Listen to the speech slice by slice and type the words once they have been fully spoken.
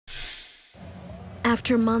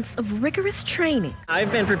after months of rigorous training.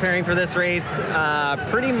 I've been preparing for this race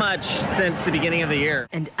pretty much since the beginning of the year.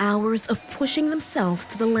 And hours of pushing themselves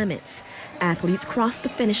to the limits. Athletes crossed the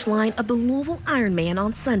finish line of the Louisville Ironman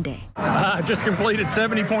on Sunday. I just completed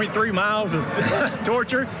 70.3 miles of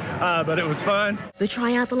torture, but it was fun. The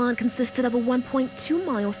triathlon consisted of a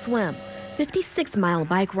 1.2-mile swim, 56-mile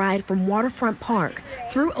bike ride from Waterfront Park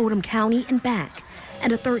through Oldham County and back,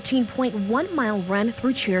 and a 13.1-mile run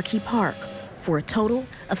through Cherokee Park, for a total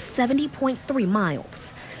of 70.3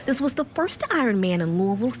 miles. This was the first Ironman in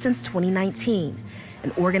Louisville since 2019.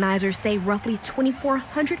 And organizers say roughly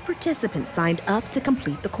 2,400 participants signed up to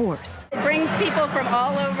complete the course. It brings people from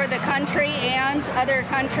all over the country and other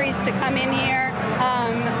countries to come in here.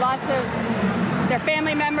 Lots of their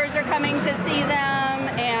family members are coming to see them,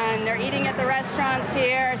 and they're eating at the restaurants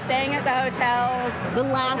here, staying at the hotels. The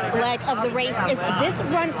last leg of the race is this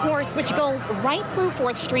run course, which goes right through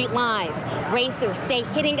 4th Street Live. Racers say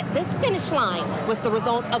hitting this finish line was the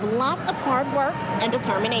result of lots of hard work and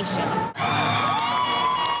determination.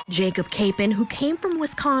 Jacob Capon, who came from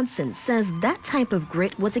Wisconsin, says that type of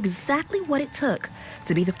grit was exactly what it took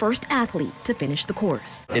to be the first athlete to finish the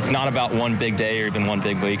course. It's not about one big day or even one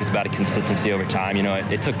big week. It's about a consistency over time. You know,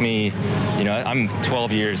 it took me, you know, I'm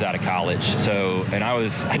 12 years out of college. So, and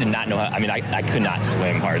I did not know how, I could not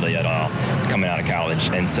swim hardly at all coming out of college.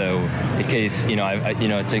 And so in case,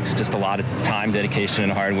 it takes just a lot of time, dedication,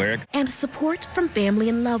 and hard work. And support from family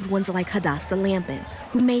and loved ones like Hadassah Lampin,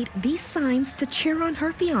 who made these signs to cheer on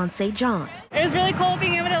her fiancé, John. It was really cool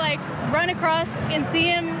being able to run across and see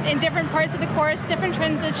him in different parts of the course, different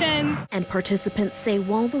transitions. And participants say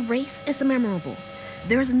while the race is memorable,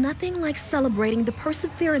 there's nothing like celebrating the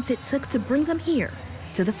perseverance it took to bring them here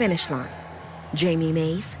to the finish line. Jamie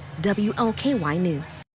Mays, WLKY News.